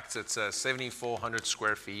of facts. It's 7,400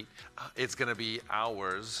 square feet. It's going to be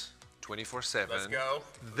ours 24/7. Let's go.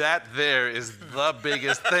 That there is the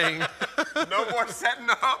biggest thing. No more setting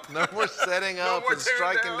up. No more setting up more and tearing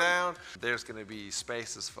striking down. down. There's going to be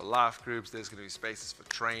spaces for life groups. There's going to be spaces for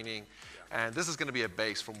training. And this is going to be a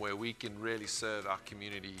base from where we can really serve our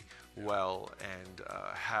community well and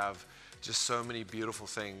have just so many beautiful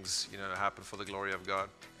things, happen for the glory of God.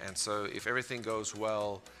 And so if everything goes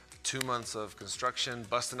well, 2 months of construction,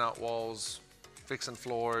 busting out walls, fixing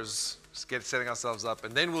floors, setting ourselves up,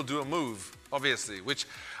 and then we'll do a move, obviously, which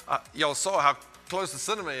y'all saw how close the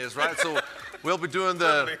cinema is, right? So we'll be doing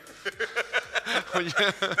the...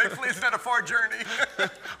 Thankfully, it's not a far journey.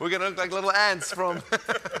 We're gonna look like little ants from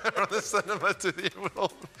the cinema to the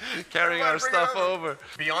carrying our Everybody bring it stuff over.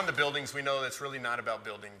 Beyond the buildings, we know it's really not about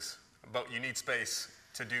buildings, but you need space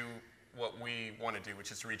to do what we want to do,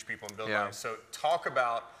 which is to reach people and build Yeah. lives. So talk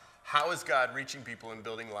about how is God reaching people and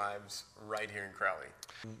building lives right here in Crowley?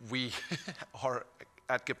 We are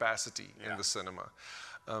at capacity Yeah. in the cinema.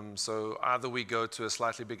 So either we go to a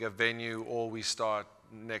slightly bigger venue or we start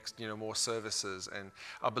next, more services. And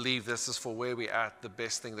I believe this is for where we're at, the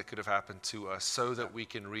best thing that could have happened to us so that we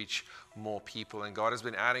can reach more people. And God has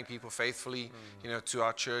been adding people faithfully, to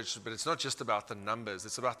our church. But it's not just about the numbers.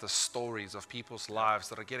 It's about the stories of people's lives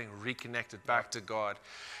that are getting reconnected back to God.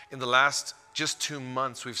 In the last just 2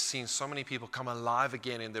 months, we've seen so many people come alive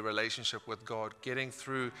again in their relationship with God, getting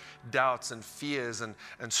through doubts and fears and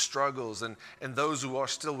struggles, and those who are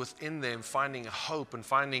still within them finding hope and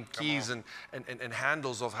finding keys and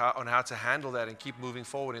handles of how to handle that and keep moving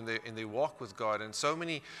forward in their walk with God. And so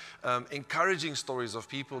many encouraging stories of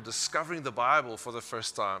people discovering the Bible for the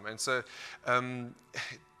first time. And so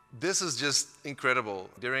this is just incredible.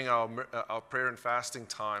 During our prayer and fasting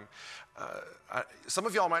time, some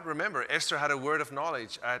of y'all might remember Esther had a word of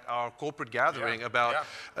knowledge at our corporate gathering about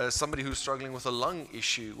somebody who's struggling with a lung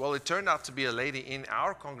issue. Well, it turned out to be a lady in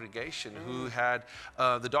our congregation who had,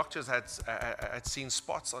 the doctors had seen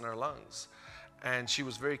spots on her lungs. And she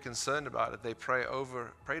was very concerned about it. They prayed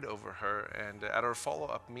over her, and at our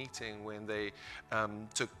follow-up meeting, when they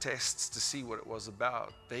took tests to see what it was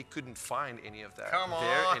about, they couldn't find any of that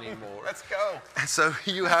there anymore. Let's go. And so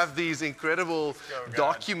you have these incredible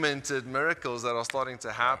documented miracles that are starting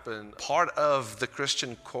to happen. Part of the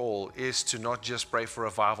Christian call is to not just pray for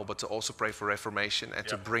revival, but to also pray for reformation and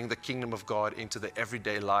to bring the kingdom of God into the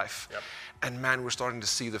everyday life. And man, we're starting to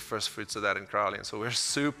see the first fruits of that in Crowley, and so we're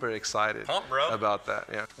super excited about that.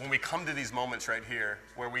 Yeah. When we come to these moments right here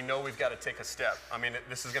where we know we've got to take a step, I mean,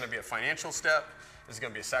 this is going to be a financial step, this is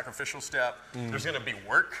going to be a sacrificial step, there's going to be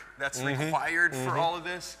work that's required for all of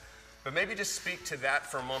this, but maybe just speak to that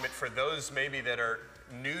for a moment for those maybe that are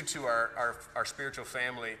new to our spiritual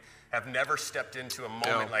family, have never stepped into a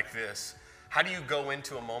moment like this. How do you go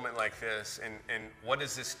into a moment like this, and what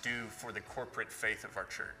does this do for the corporate faith of our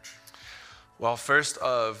church? Well, first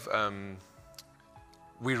of,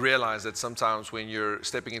 we realize that sometimes when you're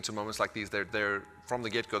stepping into moments like these, they're from the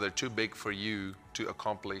get-go, they're too big for you to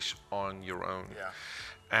accomplish on your own.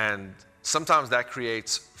 And sometimes that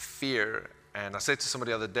creates fear. And I said to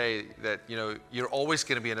somebody the other day that, you're always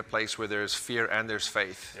going to be in a place where there's fear and there's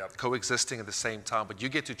faith coexisting at the same time, but you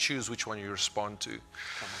get to choose which one you respond to.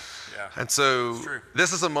 And so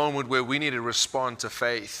this is a moment where we need to respond to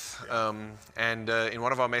faith. And in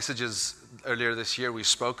one of our messages earlier this year, we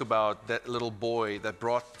spoke about that little boy that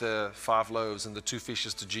brought the 5 loaves and the 2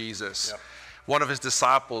 fishes to Jesus. One of his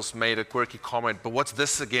disciples made a quirky comment, but what's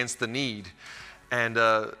this against the need? And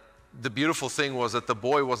the beautiful thing was that the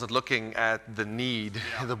boy wasn't looking at the need.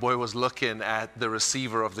 The boy was looking at the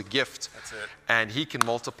receiver of the gift. That's it. And he can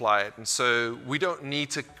multiply it. And so we don't need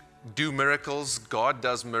to do miracles. God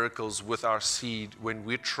does miracles with our seed when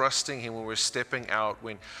we're trusting Him, when we're stepping out,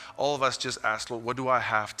 when all of us just ask, Lord, what do I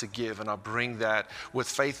have to give? And I bring that with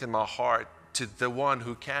faith in my heart to the one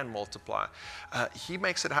who can multiply. He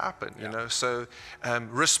makes it happen, you know. So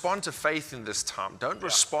respond to faith in this time. Don't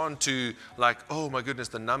respond to like, oh my goodness,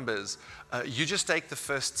 the numbers. You just take the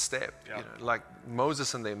first step. You know, like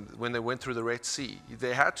Moses and them, when they went through the Red Sea,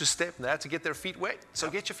 they had to step and they had to get their feet wet.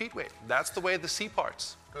 So get your feet wet. That's the way the sea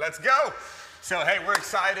parts. Let's go. So hey, we're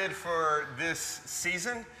excited for this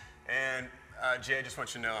season. And Jay, I just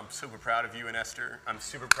want you to know I'm super proud of you and Esther. I'm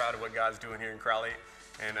super proud of what God's doing here in Crowley.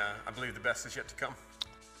 And I believe the best is yet to come.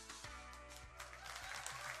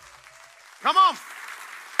 Come on.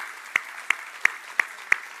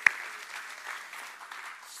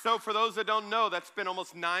 So for those that don't know, that's been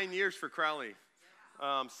almost 9 years for Crowley,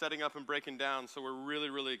 setting up and breaking down. So we're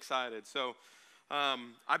really, really excited. So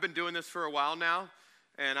I've been doing this for a while now,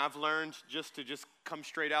 and I've learned just to come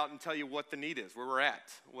straight out and tell you what the need is, where we're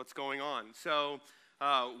at, what's going on. So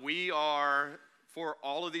we are, for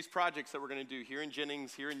all of these projects that we're going to do here in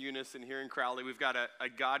Jennings, here in Eunice, and here in Crowley, we've got a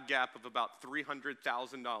God gap of about $300,000.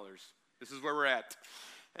 This is where we're at.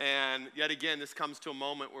 And yet again, this comes to a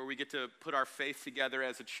moment where we get to put our faith together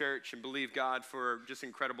as a church and believe God for just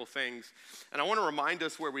incredible things. And I want to remind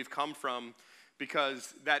us where we've come from,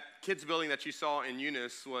 because that kids building that you saw in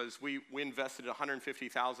Eunice was, we invested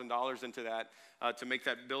 $150,000 into that to make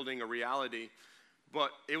that building a reality.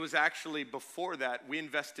 But it was actually before that, we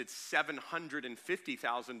invested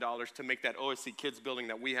 $750,000 to make that OSC Kids building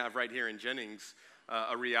that we have right here in Jennings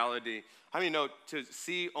a reality. How many know to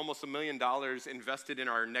see almost $1 million invested in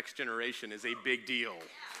our next generation is a big deal?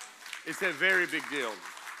 It's a very big deal.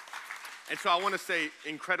 And so I want to say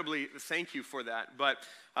incredibly thank you for that. But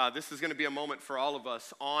this is going to be a moment for all of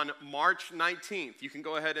us. On March 19th, you can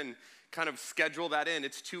go ahead and kind of schedule that in.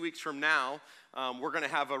 It's 2 weeks from now. We're going to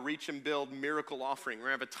have a Reach and Build miracle offering. We're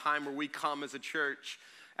going to have a time where we come as a church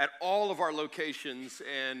at all of our locations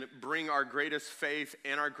and bring our greatest faith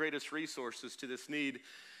and our greatest resources to this need.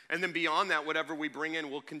 And then beyond that, whatever we bring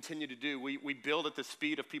in, we'll continue to do. We build at the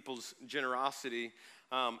speed of people's generosity.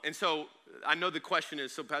 And so I know the question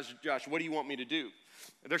is, so Pastor Josh, what do you want me to do?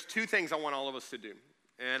 There's two things I want all of us to do.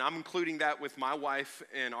 And I'm including that with my wife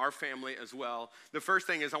and our family as well. The first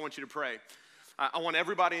thing is I want you to pray. I want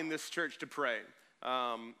everybody in this church to pray.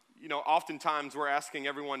 Oftentimes we're asking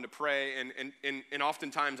everyone to pray, and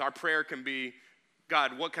oftentimes our prayer can be,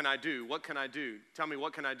 God, what can I do? What can I do? Tell me,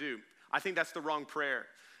 what can I do? I think that's the wrong prayer.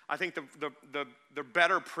 I think the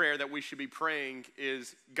better prayer that we should be praying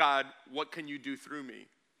is, God, what can you do through me?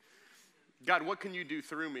 God, what can you do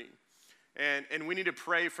through me? And we need to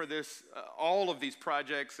pray for this, all of these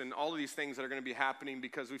projects and all of these things that are going to be happening,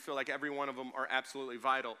 because we feel like every one of them are absolutely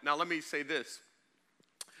vital. Now, let me say this.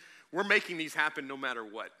 We're making these happen no matter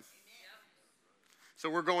what. So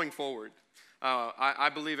we're going forward. I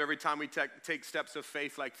believe every time we take steps of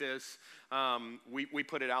faith like this, we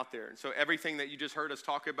put it out there. And so everything that you just heard us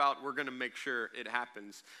talk about, we're going to make sure it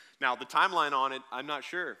happens. Now, the timeline on it, I'm not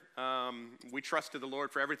sure. We trusted the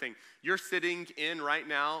Lord for everything. You're sitting in right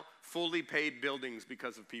now fully paid buildings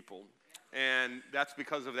because of people. And that's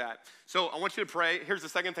because of that. So I want you to pray. Here's the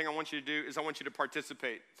second thing I want you to do is I want you to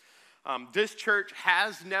participate. This church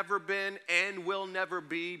has never been and will never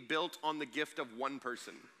be built on the gift of one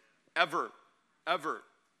person. Ever.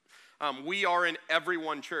 We are in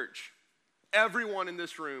everyone church. Everyone in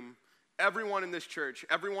this room, everyone in this church,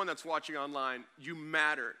 everyone that's watching online, you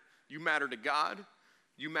matter. You matter to God.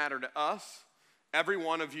 You matter to us. Every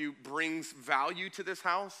one of you brings value to this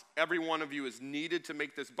house. Every one of you is needed to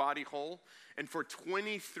make this body whole. And for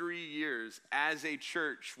 23 years as a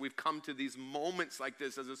church, we've come to these moments like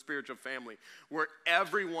this as a spiritual family where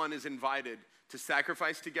everyone is invited to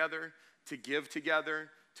sacrifice together, to give together,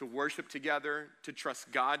 to worship together, to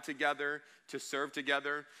trust God together, to serve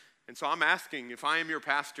together. And so I'm asking, if I am your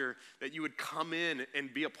pastor, that you would come in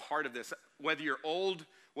and be a part of this. Whether you're old,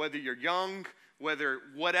 whether you're young,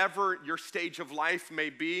 whatever your stage of life may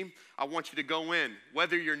be, I want you to go in.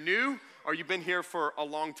 Whether you're new or you've been here for a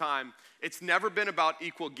long time, it's never been about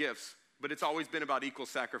equal gifts, but it's always been about equal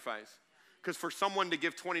sacrifice. Because for someone to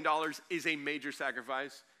give $20 is a major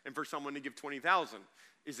sacrifice, and for someone to give $20,000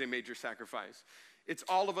 is a major sacrifice. It's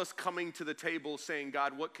all of us coming to the table saying,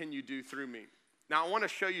 God, what can you do through me? Now, I want to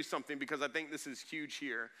show you something because I think this is huge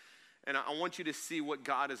here. And I want you to see what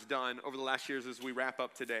God has done over the last years as we wrap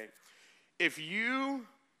up today. If you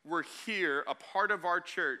were here, a part of our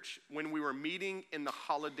church, when we were meeting in the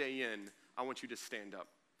Holiday Inn, I want you to stand up.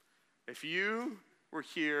 If you were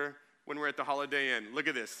here when we're at the Holiday Inn, look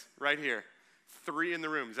at this right here. 3 in the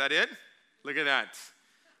room. Is that it? Look at that.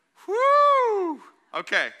 Woo!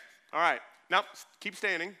 Okay. All right. Now, keep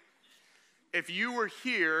standing. If you were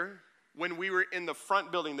here when we were in the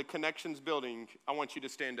front building, the Connections building, I want you to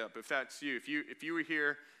stand up. If that's you. If you were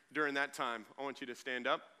here during that time, I want you to stand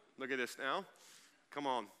up. Look at this now. Come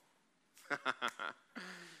on.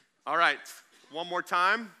 All right. One more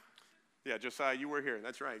time. Yeah, Josiah, you were here.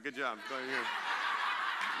 That's right. Good job.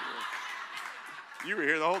 You were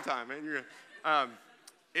here the whole time, man.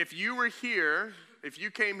 If you were here, if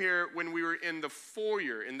you came here when we were in the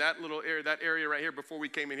foyer, in that little area, that area right here before we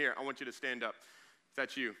came in here, I want you to stand up. If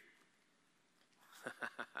that's you.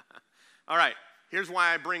 All right. Here's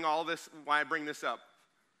why I bring this up.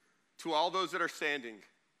 To all those that are standing,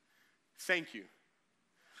 thank you.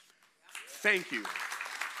 Thank you.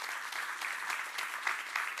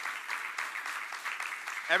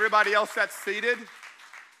 Everybody else that's seated,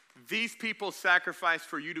 these people sacrificed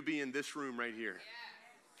for you to be in this room right here.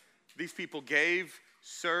 These people gave,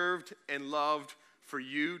 served, and loved for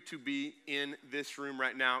you to be in this room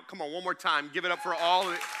right now. Come on, one more time. Give it up for all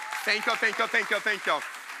of it. Thank you, thank you, thank you, thank you.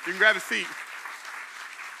 You can grab a seat.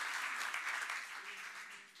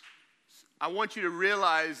 I want you to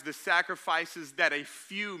realize the sacrifices that a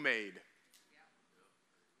few made.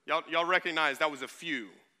 Y'all recognize that was a few.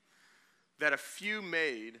 That a few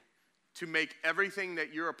made to make everything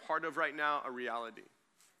that you're a part of right now a reality.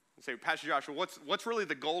 You say, Pastor Joshua, what's really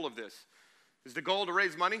the goal of this? Is the goal to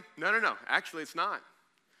raise money? No. Actually, it's not.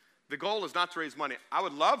 The goal is not to raise money. I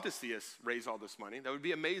would love to see us raise all this money. That would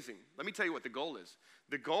be amazing. Let me tell you what the goal is.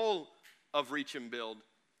 The goal of Reach and Build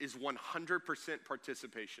is 100%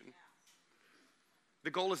 participation.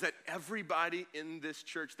 The goal is that everybody in this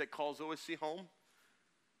church that calls OSC home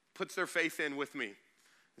puts their faith in with me and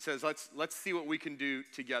says, let's see what we can do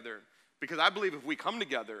together. Because I believe if we come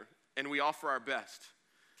together and we offer our best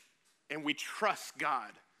and we trust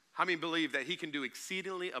God, how many believe that he can do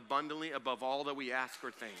exceedingly abundantly above all that we ask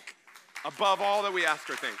or think? Above all that we ask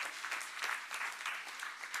or think.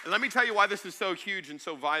 And let me tell you why this is so huge and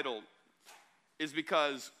so vital is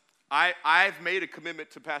because I've made a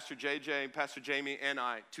commitment to Pastor JJ, Pastor Jamie, and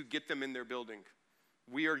I to get them in their building.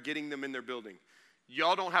 We are getting them in their building.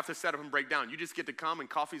 Y'all don't have to set up and break down. You just get to come and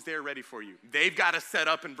coffee's there ready for you. They've got to set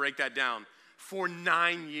up and break that down for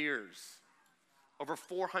 9 years. Over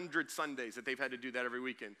 400 Sundays that they've had to do that every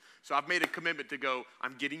weekend. So I've made a commitment to go,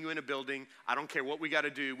 I'm getting you in a building. I don't care what we got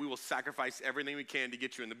to do. We will sacrifice everything we can to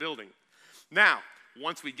get you in the building. Now,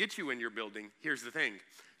 once we get you in your building, here's the thing.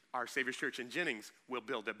 Our Savior's Church in Jennings will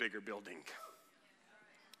build a bigger building.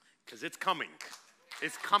 Because it's coming.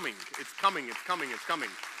 It's coming. It's coming. It's coming. It's coming.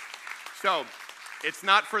 So it's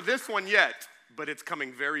not for this one yet, but it's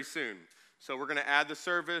coming very soon. So we're going to add the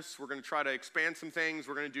service. We're going to try to expand some things.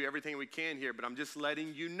 We're going to do everything we can here. But I'm just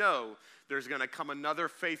letting you know there's going to come another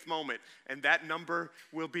faith moment. And that number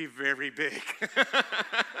will be very big.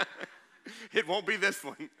 It won't be this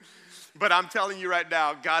one. But I'm telling you right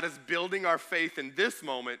now, God is building our faith in this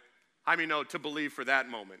moment. To believe for that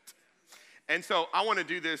moment. And so I want to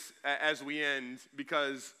do this as we end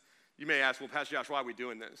because you may ask, well, Pastor Josh, why are we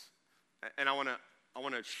doing this? And I want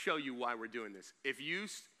to show you why we're doing this. If you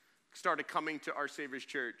started coming to our Savior's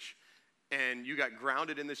Church and you got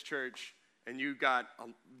grounded in this church and you got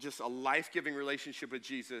just a life-giving relationship with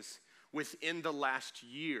Jesus within the last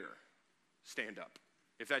year, stand up.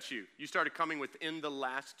 If that's you. You started coming within the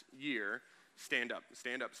last year, stand up,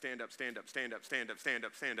 stand up, stand up, stand up, stand up, stand up, stand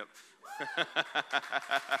up, stand up.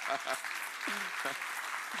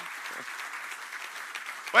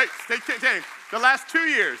 Wait, stay standing. The last 2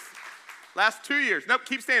 years. Last 2 years. Nope,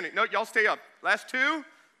 keep standing. No, y'all stay up. Last 2.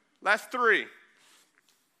 Last 3.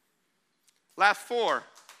 Last 4.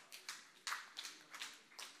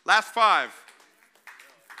 Last 5.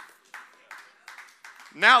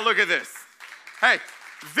 Now look at this. Hey,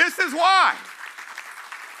 this is why.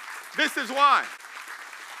 This is why.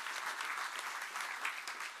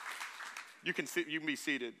 You can be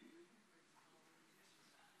seated.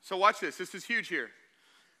 So watch this. This is huge here.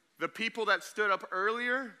 The people that stood up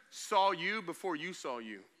earlier saw you before you saw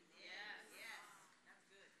you.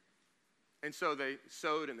 And so they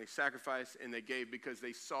sowed and they sacrificed and they gave because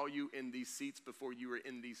they saw you in these seats before you were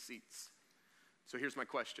in these seats. So here's my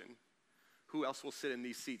question. Who else will sit in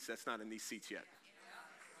these seats that's not in these seats yet?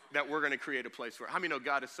 That we're going to create a place for. How many know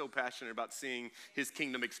God is so passionate about seeing his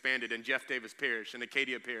kingdom expanded in Jeff Davis Parish and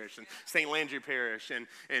Acadia Parish and St. Landry Parish and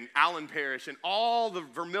Allen Parish and all the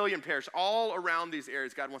Vermilion Parish, all around these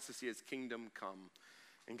areas. God wants to see his kingdom come.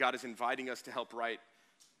 And God is inviting us to help write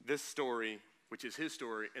this story, which is his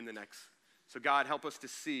story, in the next. So God, help us to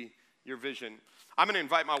see your vision. I'm going to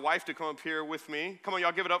invite my wife to come up here with me. Come on,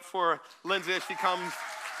 y'all give it up for Lindsay as she comes.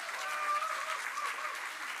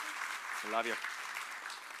 I love you.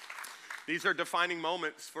 These are defining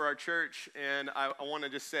moments for our church, and I want to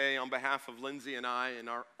just say on behalf of Lindsay and I and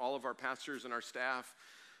all of our pastors and our staff,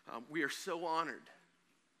 we are so honored.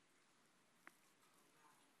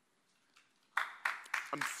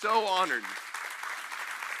 I'm so honored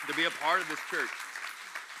to be a part of this church.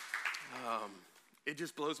 It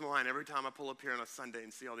just blows my mind every time I pull up here on a Sunday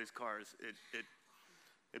and see all these cars.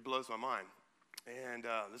 It blows my mind. And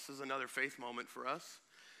this is another faith moment for us.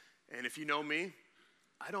 And if you know me,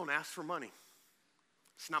 I don't ask for money.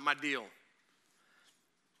 It's not my deal.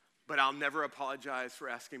 But I'll never apologize for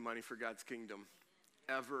asking money for God's kingdom,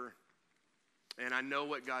 ever. And I know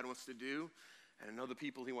what God wants to do, and I know the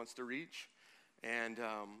people he wants to reach. And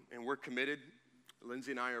we're committed.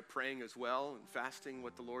 Lindsay and I are praying as well and fasting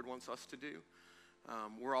what the Lord wants us to do.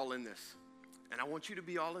 We're all in this. And I want you to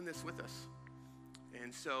be all in this with us.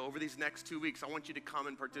 And so over these next 2 weeks, I want you to come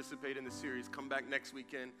and participate in the series. Come back next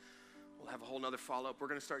weekend. We'll have a whole nother follow-up. We're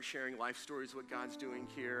going to start sharing life stories, what God's doing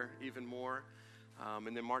here even more.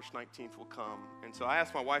 And then March 19th will come. And so I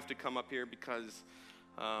asked my wife to come up here because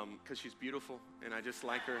she's beautiful, and I just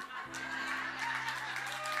like her.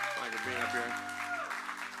 I like her being up here.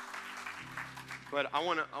 But I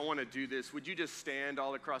want to do this. Would you just stand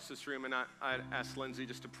all across this room? And I'd ask Lindsay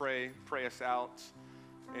just to pray us out.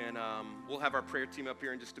 And we'll have our prayer team up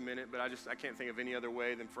here in just a minute. But I can't think of any other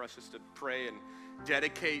way than for us just to pray and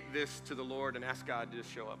dedicate this to the Lord and ask God to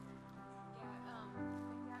just show up.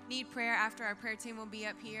 Need prayer after our prayer team will be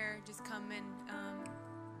up here. Just come and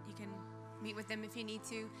you can meet with them if you need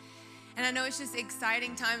to. And I know it's just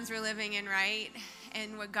exciting times we're living in, right?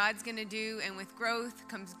 And what God's going to do, and with growth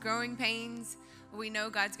comes growing pains. We know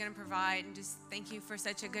God's going to provide. And just thank you for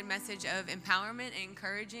such a good message of empowerment and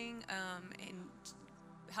encouraging and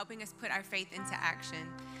helping us put our faith into action.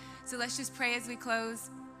 So let's just pray as we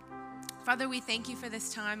close. Father, we thank you for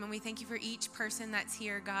this time, and we thank you for each person that's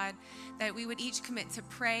here, God, that we would each commit to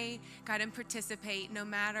pray, God, and participate, no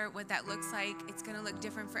matter what that looks like. It's going to look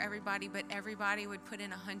different for everybody, but everybody would put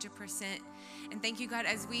in 100%. And thank you, God,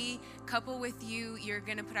 as we couple with you, you're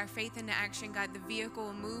going to put our faith into action, God. The vehicle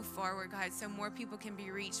will move forward, God, so more people can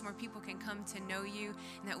be reached, more people can come to know you,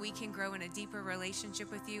 and that we can grow in a deeper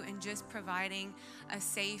relationship with you, and just providing a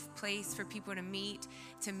safe place for people to meet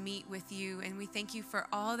with you. And we thank you for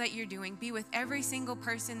all that you're doing. Be with every single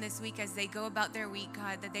person this week as they go about their week,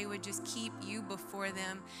 God, that they would just keep you before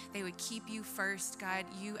them. They would keep you first, God,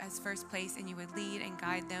 you as first place, and you would lead and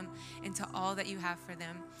guide them into all that you have for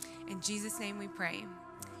them. In Jesus' name we pray.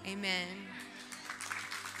 Amen.